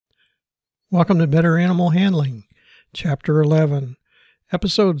Welcome to Better Animal Handling, Chapter 11,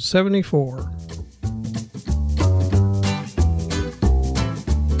 Episode 74.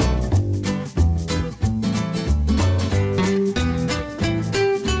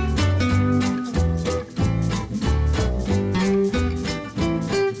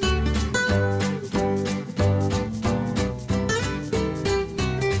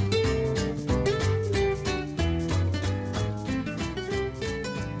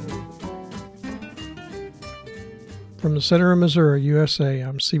 From the center of Missouri, USA,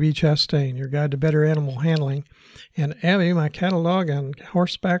 I'm C.B. Chastain, your guide to better animal handling, and Abby, my cattle dog and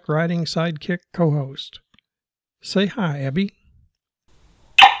horseback riding sidekick co-host. Say hi, Abby.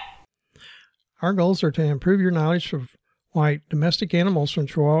 Our goals are to improve your knowledge of why domestic animals from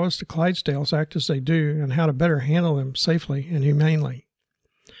Chihuahuas to Clydesdales act as they do and how to better handle them safely and humanely.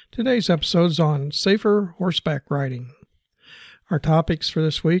 Today's episode is on safer horseback riding. Our topics for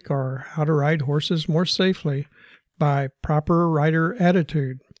this week are how to ride horses more safely by proper rider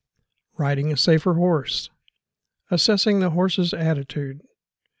attitude, riding a safer horse, assessing the horse's attitude,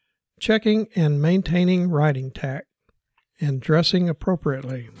 checking and maintaining riding tact, and dressing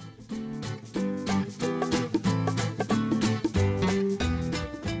appropriately.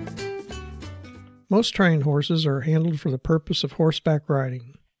 Most trained horses are handled for the purpose of horseback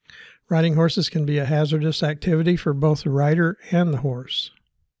riding. Riding horses can be a hazardous activity for both the rider and the horse.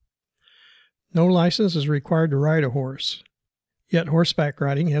 No license is required to ride a horse, yet horseback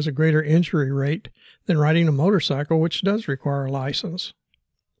riding has a greater injury rate than riding a motorcycle, which does require a license.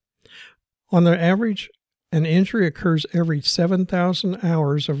 On the average, an injury occurs every 7,000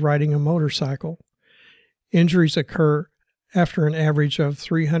 hours of riding a motorcycle. Injuries occur after an average of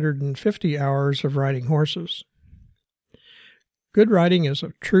 350 hours of riding horses. Good riding is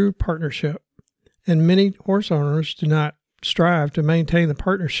a true partnership, and many horse owners do not strive to maintain the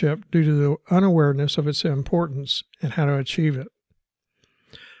partnership due to the unawareness of its importance and how to achieve it.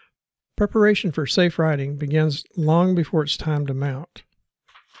 Preparation for safe riding begins long before it's time to mount.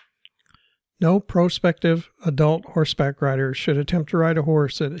 No prospective adult horseback rider should attempt to ride a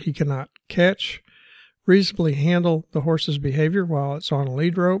horse that he cannot catch, reasonably handle the horse's behavior while it's on a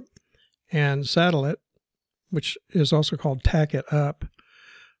lead rope, and saddle it, which is also called tack it up,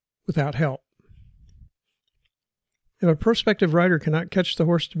 without help. If a prospective rider cannot catch the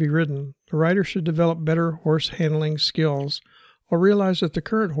horse to be ridden, the rider should develop better horse handling skills or realize that the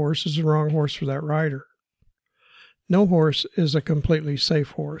current horse is the wrong horse for that rider. No horse is a completely safe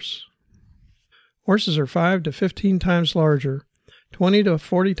horse. Horses are 5 to 15 times larger, 20 to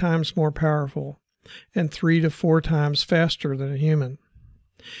 40 times more powerful, and 3 to 4 times faster than a human.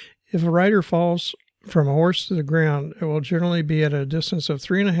 If a rider falls from a horse to the ground, it will generally be at a distance of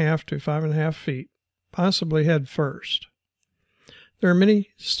 3.5 to 5.5 feet. Possibly head first. There are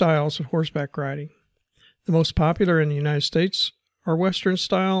many styles of horseback riding. The most popular in the United States are Western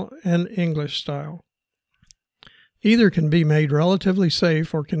style and English style. Either can be made relatively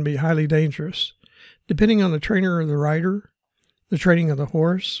safe or can be highly dangerous, depending on the trainer of the rider, the training of the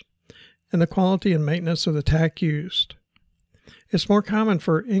horse, and the quality and maintenance of the tack used. It's more common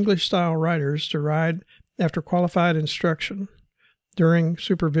for English style riders to ride after qualified instruction, during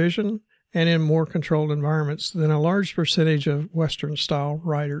supervision, and in more controlled environments than a large percentage of Western-style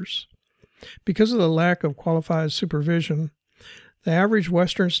riders. Because of the lack of qualified supervision, the average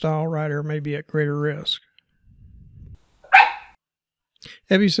Western-style rider may be at greater risk.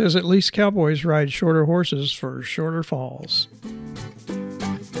 Evie says at least cowboys ride shorter horses for shorter falls.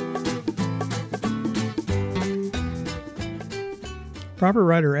 Proper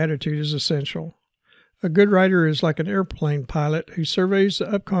rider attitude is essential. A good rider is like an airplane pilot who surveys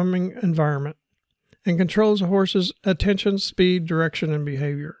the upcoming environment and controls a horse's attention, speed, direction, and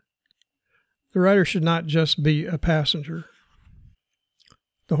behavior. The rider should not just be a passenger.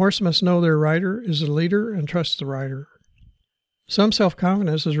 The horse must know their rider is the leader and trust the rider. Some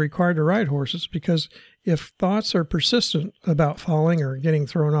self-confidence is required to ride horses because if thoughts are persistent about falling or getting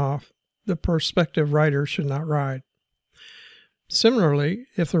thrown off, the prospective rider should not ride. Similarly,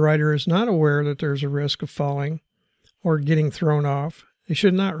 if the rider is not aware that there's a risk of falling or getting thrown off, they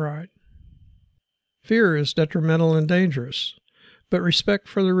should not ride. Fear is detrimental and dangerous, but respect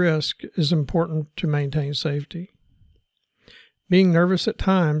for the risk is important to maintain safety. Being nervous at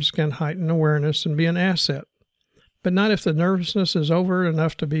times can heighten awareness and be an asset, but not if the nervousness is overt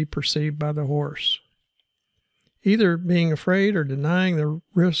enough to be perceived by the horse. Either being afraid or denying the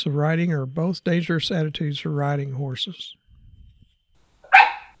risks of riding are both dangerous attitudes for riding horses.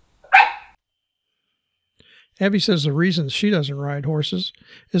 Abby says the reason she doesn't ride horses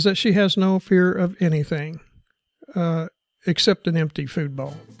is that she has no fear of anything, except an empty food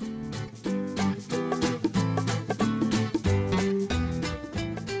bowl.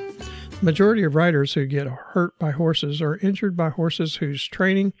 Majority of riders who get hurt by horses are injured by horses whose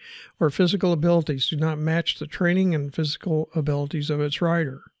training or physical abilities do not match the training and physical abilities of its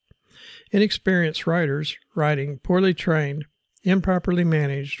rider. Inexperienced riders riding poorly trained, improperly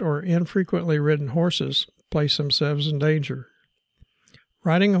managed, or infrequently ridden horses place themselves in danger.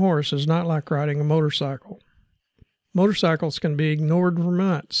 Riding a horse is not like riding a motorcycle. Motorcycles can be ignored for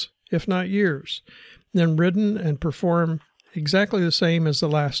months, if not years, then ridden and perform exactly the same as the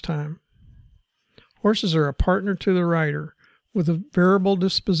last time. Horses are a partner to the rider, with a variable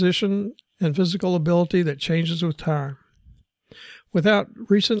disposition and physical ability that changes with time. Without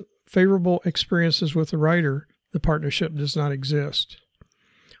recent favorable experiences with the rider, the partnership does not exist.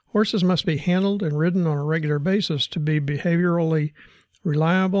 Horses must be handled and ridden on a regular basis to be behaviorally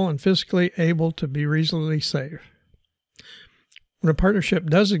reliable and physically able to be reasonably safe. When a partnership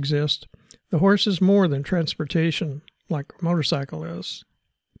does exist, the horse is more than transportation like a motorcycle is.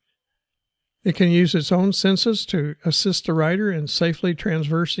 It can use its own senses to assist the rider in safely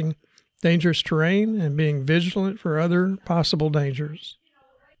traversing dangerous terrain and being vigilant for other possible dangers.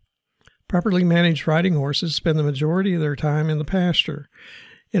 Properly managed riding horses spend the majority of their time in the pasture,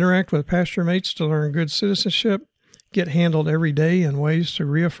 interact with pasture mates to learn good citizenship, get handled every day in ways to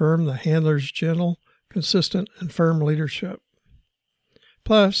reaffirm the handler's gentle, consistent, and firm leadership.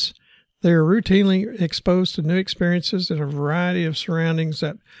 Plus, they are routinely exposed to new experiences in a variety of surroundings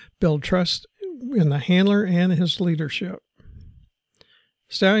that build trust in the handler and his leadership.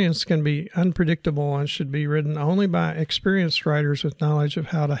 Stallions can be unpredictable and should be ridden only by experienced riders with knowledge of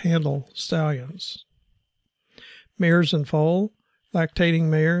how to handle stallions. Mares and foal, lactating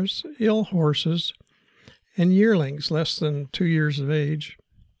mares, ill horses, and yearlings less than 2 years of age,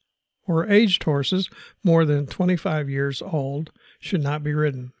 or aged horses more than 25 years old, should not be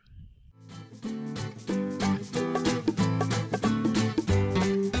ridden.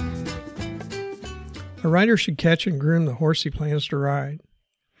 A rider should catch and groom the horse he plans to ride.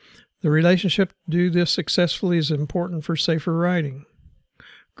 The relationship to do this successfully is important for safer riding.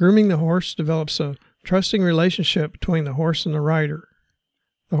 Grooming the horse develops a trusting relationship between the horse and the rider.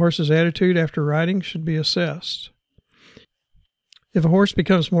 The horse's attitude after riding should be assessed. If a horse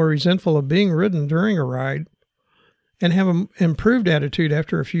becomes more resentful of being ridden during a ride and have an improved attitude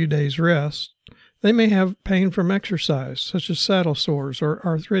after a few days' rest, they may have pain from exercise, such as saddle sores or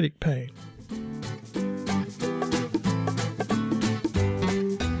arthritic pain.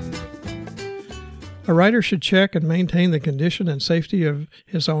 A rider should check and maintain the condition and safety of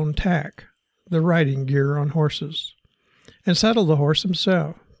his own tack, the riding gear on horses, and saddle the horse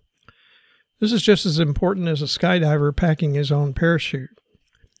himself. This is just as important as a skydiver packing his own parachute.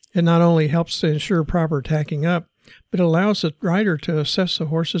 It not only helps to ensure proper tacking up, but allows the rider to assess the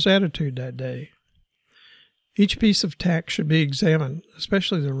horse's attitude that day. Each piece of tack should be examined,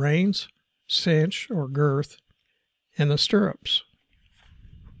 especially the reins, cinch or girth, and the stirrups.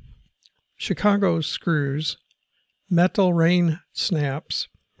 Chicago screws, metal rein snaps,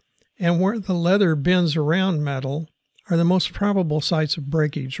 and where the leather bends around metal are the most probable sites of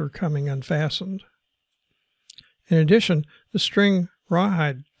breakage or coming unfastened. In addition, the string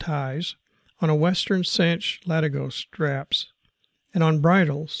rawhide ties on a western cinch latigo straps and on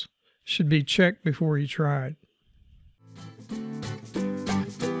bridles should be checked before each ride.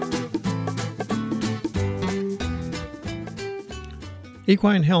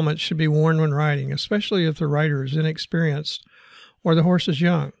 Equine helmets should be worn when riding, especially if the rider is inexperienced or the horse is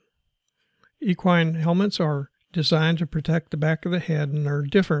young. Equine helmets are designed to protect the back of the head and are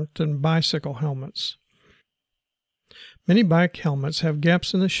different than bicycle helmets. Many bike helmets have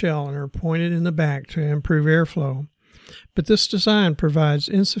gaps in the shell and are pointed in the back to improve airflow, but this design provides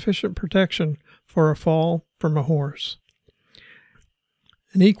insufficient protection for a fall from a horse.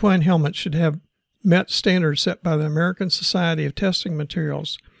 An equine helmet should have met standards set by the American Society of Testing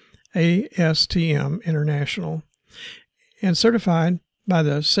Materials, ASTM International, and certified by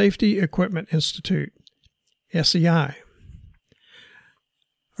the Safety Equipment Institute, SEI.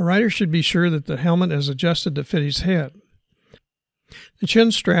 A rider should be sure that the helmet is adjusted to fit his head. The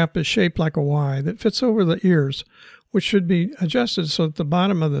chin strap is shaped like a Y that fits over the ears, which should be adjusted so that the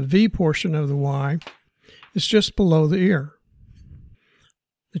bottom of the V portion of the Y is just below the ear.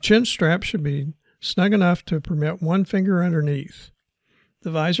 The chin strap should be snug enough to permit one finger underneath. The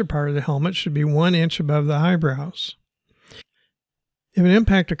visor part of the helmet should be 1 inch above the eyebrows. If an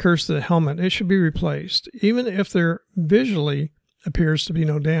impact occurs to the helmet, it should be replaced, even if there visually appears to be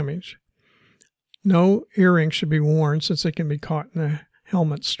no damage. No earrings should be worn since they can be caught in the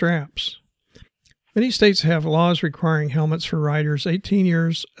helmet straps. Many states have laws requiring helmets for riders 18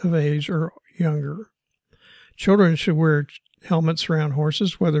 years of age or younger. Children should wear helmets around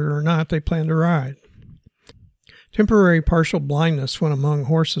horses whether or not they plan to ride. Temporary partial blindness when among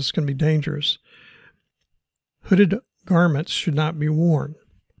horses can be dangerous. Hooded garments should not be worn.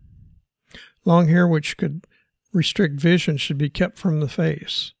 Long hair which could restrict vision should be kept from the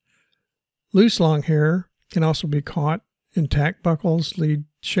face. Loose long hair can also be caught in tack buckles, lead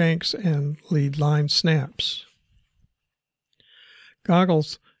shanks, and lead line snaps.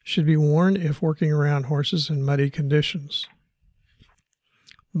 Goggles should be worn if working around horses in muddy conditions.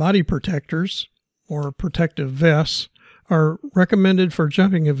 Body protectors, or protective vests, are recommended for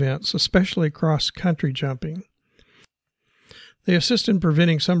jumping events, especially cross-country jumping. They assist in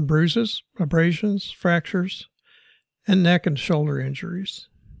preventing some bruises, abrasions, fractures, and neck and shoulder injuries.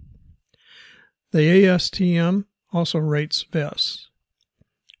 The ASTM also rates vests.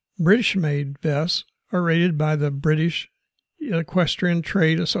 British-made vests are rated by the British Equestrian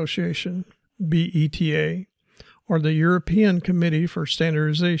Trade Association, BETA, or the European Committee for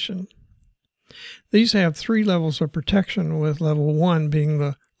Standardization. These have 3 levels of protection, with level 1 being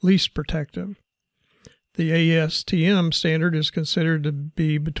the least protective. The ASTM standard is considered to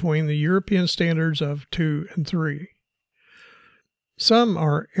be between the European standards of 2 and 3. Some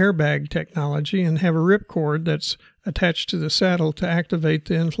are airbag technology and have a ripcord that's attached to the saddle to activate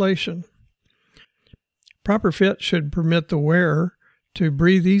the inflation. Proper fit should permit the wearer to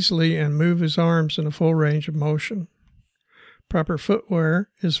breathe easily and move his arms in a full range of motion. Proper footwear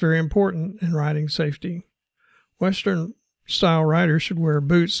is very important in riding safety. Western-style riders should wear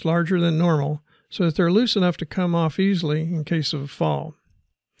boots larger than normal so that they're loose enough to come off easily in case of a fall.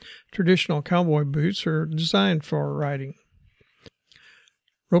 Traditional cowboy boots are designed for riding.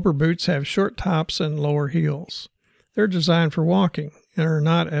 Roper boots have short tops and lower heels. They're designed for walking and are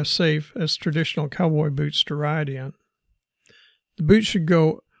not as safe as traditional cowboy boots to ride in. The boot should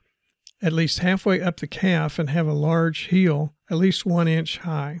go at least halfway up the calf and have a large heel, at least 1 inch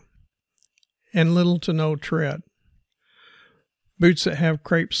high, and little to no tread. Boots that have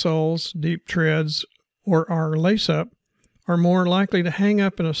crepe soles, deep treads, or are lace-up are more likely to hang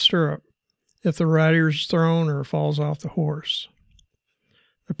up in a stirrup if the rider is thrown or falls off the horse.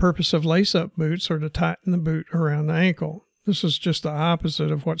 The purpose of lace-up boots are to tighten the boot around the ankle. This is just the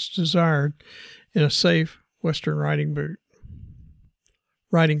opposite of what's desired in a safe Western riding boot.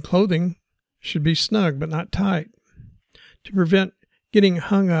 Riding clothing should be snug but not tight. To prevent getting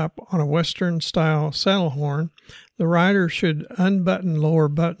hung up on a Western-style saddle horn, the rider should unbutton lower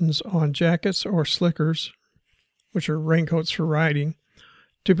buttons on jackets or slickers, which are raincoats for riding,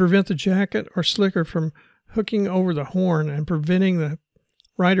 to prevent the jacket or slicker from hooking over the horn and preventing the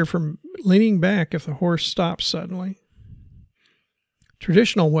rider from leaning back if the horse stops suddenly.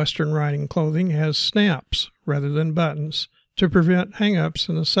 Traditional Western riding clothing has snaps rather than buttons to prevent hang-ups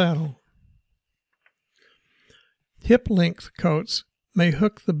in the saddle. Hip-length coats may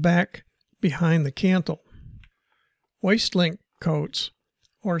hook the back behind the cantle. Waist-length coats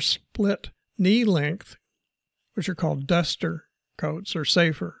or split knee-length, which are called duster coats, are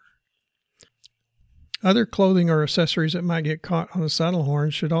safer. Other clothing or accessories that might get caught on the saddle horn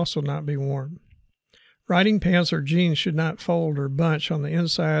should also not be worn. Riding pants or jeans should not fold or bunch on the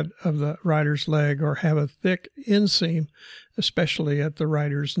inside of the rider's leg or have a thick inseam, especially at the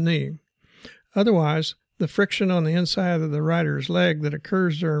rider's knee. Otherwise, the friction on the inside of the rider's leg that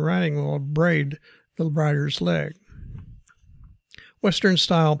occurs during riding will abrade the rider's leg.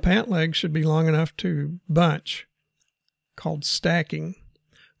 Western-style pant legs should be long enough to bunch, called stacking,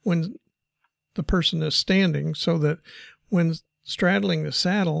 when the person is standing, so that when straddling the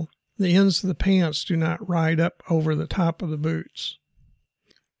saddle, the ends of the pants do not ride up over the top of the boots.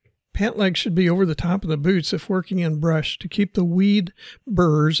 Pant legs should be over the top of the boots if working in brush to keep the weed,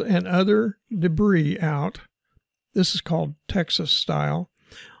 burrs, and other debris out. This is called Texas style.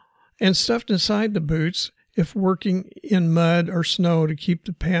 And stuffed inside the boots if working in mud or snow to keep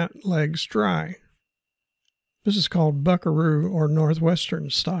the pant legs dry. This is called buckaroo or northwestern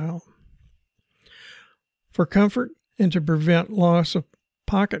style. For comfort and to prevent loss of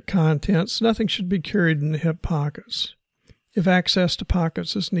pocket contents, nothing should be carried in the hip pockets. If access to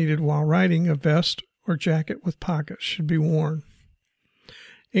pockets is needed while riding, a vest or jacket with pockets should be worn.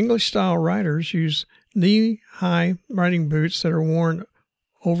 English-style riders use knee-high riding boots that are worn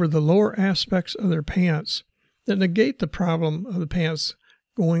over the lower aspects of their pants that negate the problem of the pants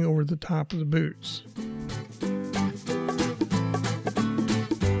going over the top of the boots.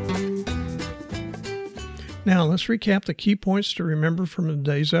 Now, let's recap the key points to remember from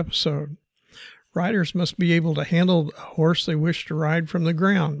today's episode. Riders must be able to handle a horse they wish to ride from the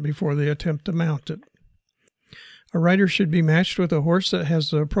ground before they attempt to mount it. A rider should be matched with a horse that has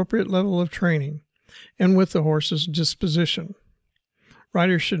the appropriate level of training. and with the horse's disposition.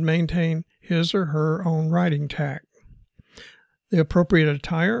 Riders should maintain his or her own riding tack. The appropriate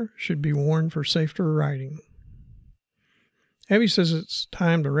attire should be worn for safer riding. Abby says it's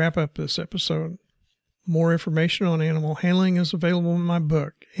time to wrap up this episode. More information on animal handling is available in my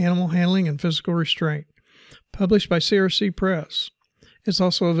book, Animal Handling and Physical Restraint, published by CRC Press. It's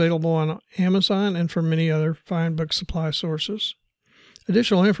also available on Amazon and from many other fine book supply sources.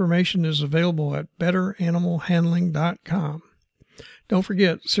 Additional information is available at betteranimalhandling.com. Don't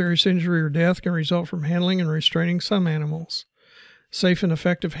forget, serious injury or death can result from handling and restraining some animals. Safe and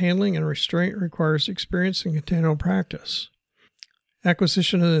effective handling and restraint requires experience and continual practice.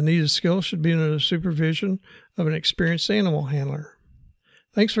 Acquisition of the needed skills should be under the supervision of an experienced animal handler.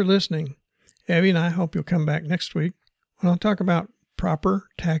 Thanks for listening. Abby and I hope you'll come back next week when I'll talk about proper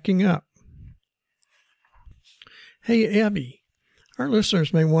tacking up. Hey, Abby, our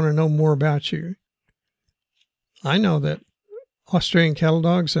listeners may want to know more about you. I know that Australian cattle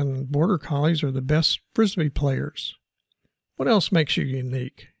dogs and border collies are the best Frisbee players. What else makes you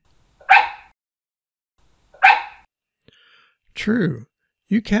unique? True,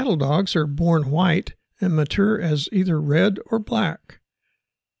 you cattle dogs are born white and mature as either red or black.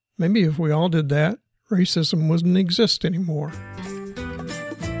 Maybe if we all did that, racism wouldn't exist anymore.